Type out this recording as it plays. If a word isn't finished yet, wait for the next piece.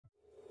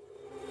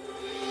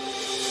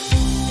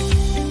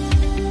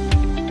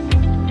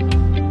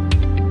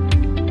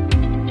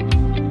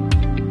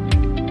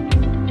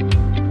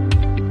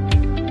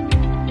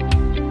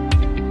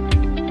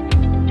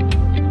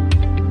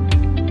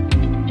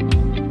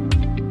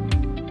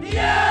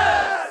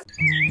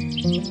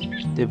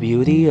The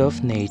beauty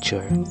of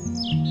nature.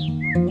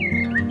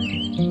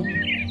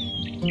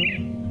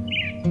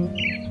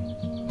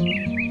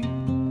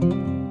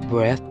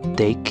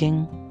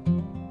 Breathtaking.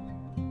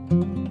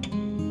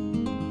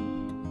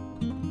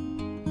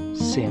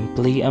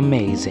 Simply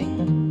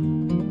amazing.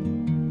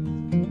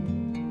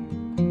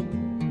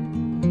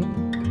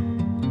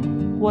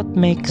 What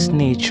makes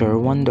nature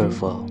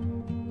wonderful?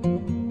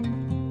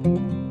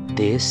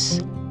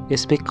 This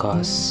is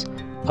because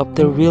of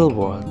the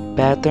real-world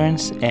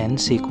patterns and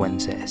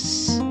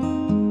sequences.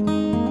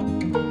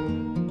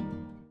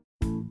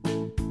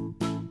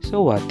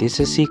 So what is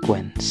a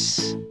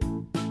sequence?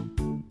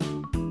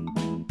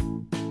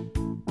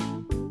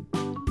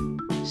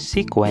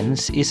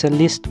 Sequence is a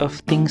list of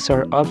things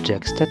or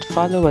objects that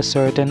follow a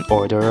certain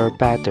order or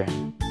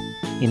pattern.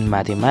 In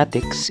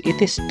mathematics,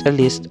 it is a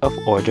list of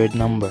ordered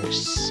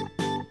numbers.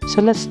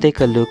 So let's take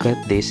a look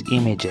at these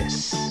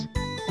images.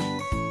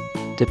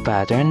 The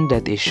pattern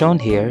that is shown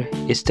here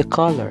is the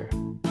color,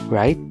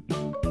 right?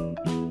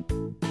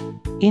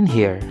 In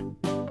here.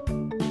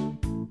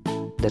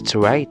 That's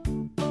right,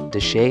 the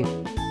shape.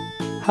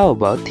 How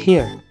about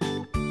here?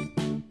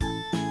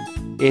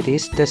 It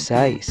is the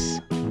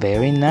size.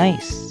 Very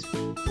nice.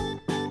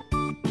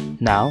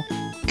 Now,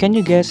 can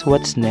you guess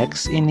what's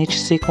next in each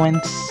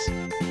sequence?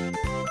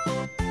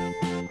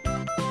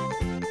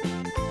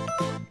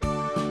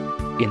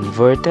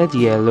 Inverted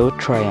yellow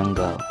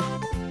triangle.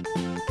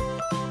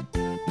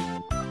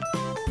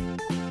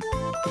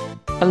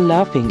 A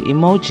laughing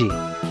emoji.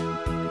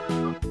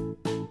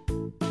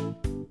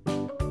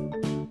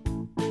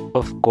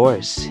 Of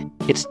course,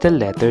 it's the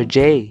letter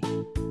J.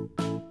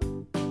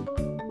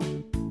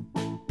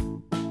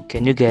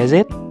 Can you guess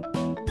it?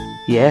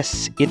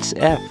 Yes, it's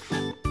F.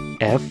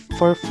 F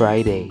for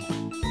Friday.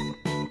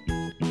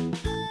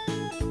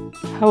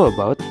 How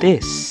about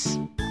this?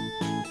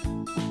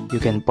 You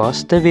can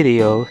pause the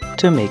video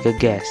to make a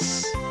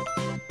guess.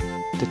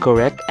 The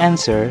correct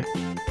answer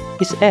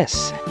is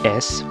S.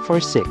 S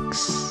for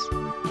 6.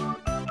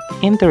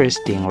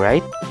 Interesting,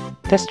 right?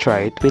 Let's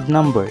try it with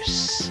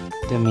numbers.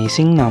 The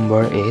missing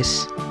number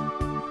is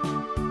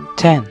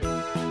 10.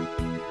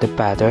 The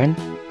pattern,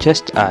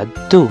 just add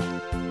 2.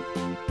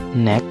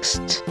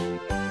 Next,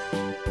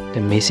 the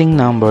missing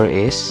number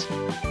is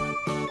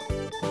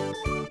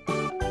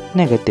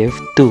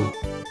 -2.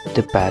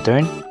 The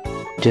pattern,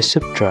 just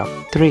subtract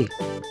 3.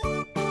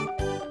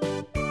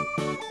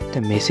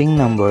 The missing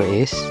number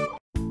is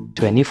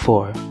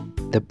 24.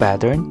 The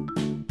pattern,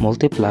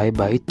 multiply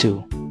by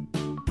 2.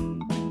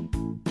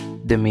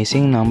 The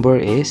missing number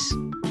is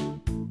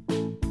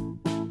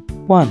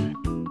 1.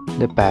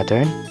 The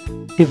pattern,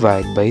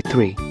 divide by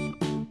 3.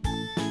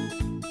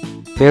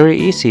 Very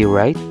easy,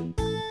 right?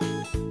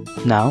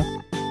 Now,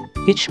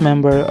 each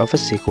member of a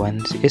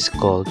sequence is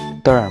called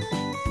term.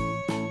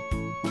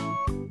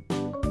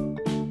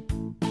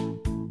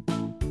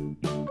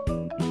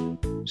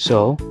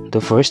 So,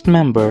 the first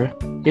member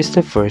is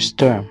the first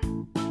term.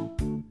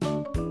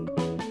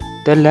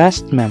 The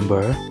last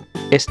member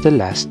is the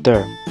last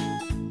term.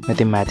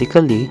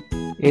 Mathematically,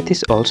 it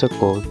is also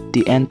called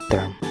the nth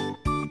term.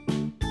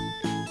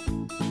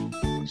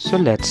 So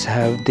let's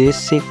have this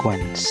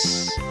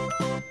sequence.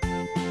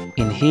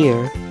 In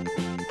here,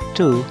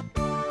 2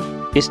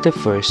 is the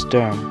first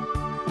term.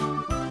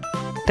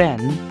 10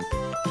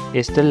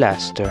 is the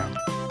last term.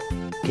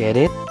 Get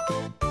it?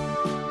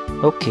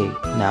 Okay,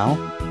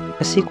 now,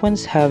 a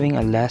sequence having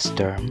a last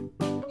term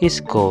is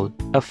called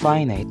a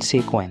finite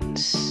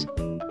sequence.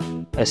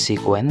 A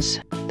sequence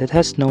that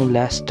has no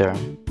last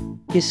term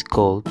is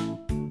called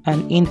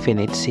an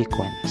infinite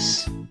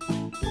sequence.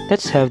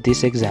 Let's have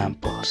these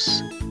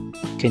examples.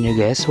 Can you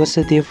guess what's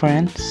the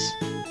difference?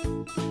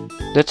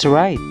 That's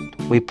right,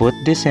 we put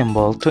this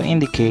symbol to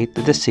indicate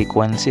that the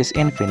sequence is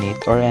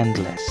infinite or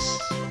endless.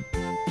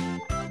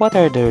 What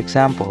are the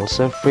examples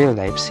of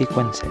real-life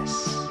sequences?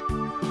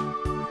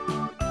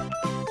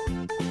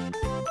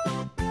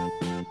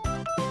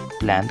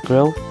 Plant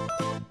growth,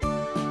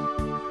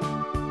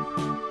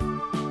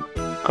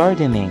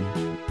 gardening,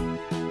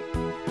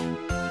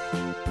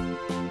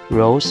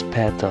 rose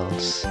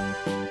petals,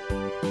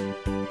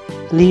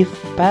 leaf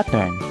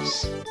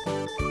patterns,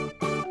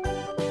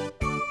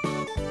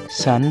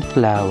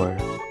 sunflower,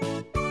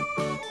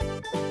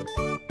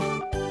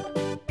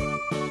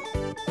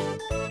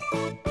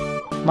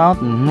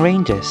 mountain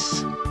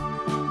ranges,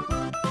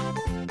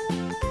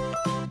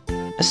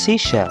 a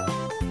seashell,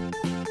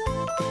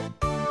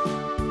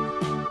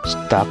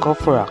 stack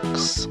of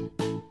rocks,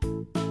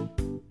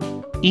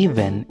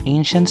 even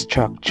ancient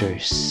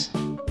structures.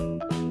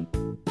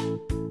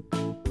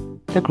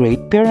 The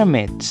Great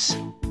Pyramids.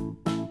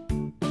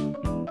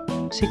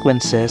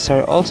 Sequences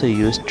are also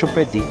used to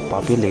predict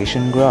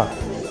population growth.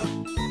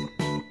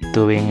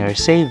 Doing your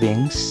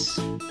savings,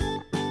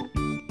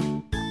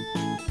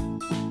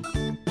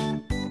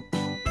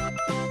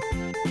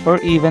 or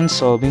even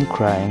solving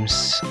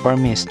crimes or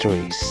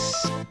mysteries.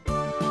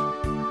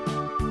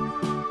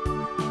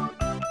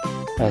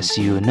 As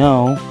you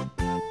know,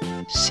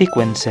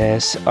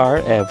 sequences are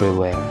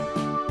everywhere.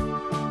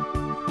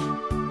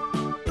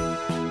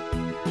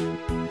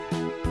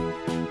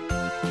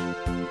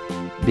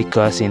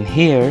 because in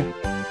here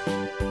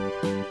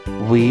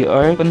we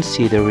are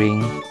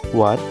considering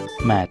what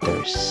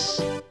matters.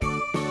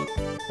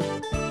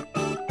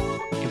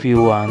 If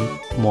you want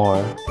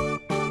more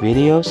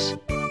videos,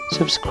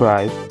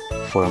 subscribe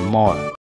for more.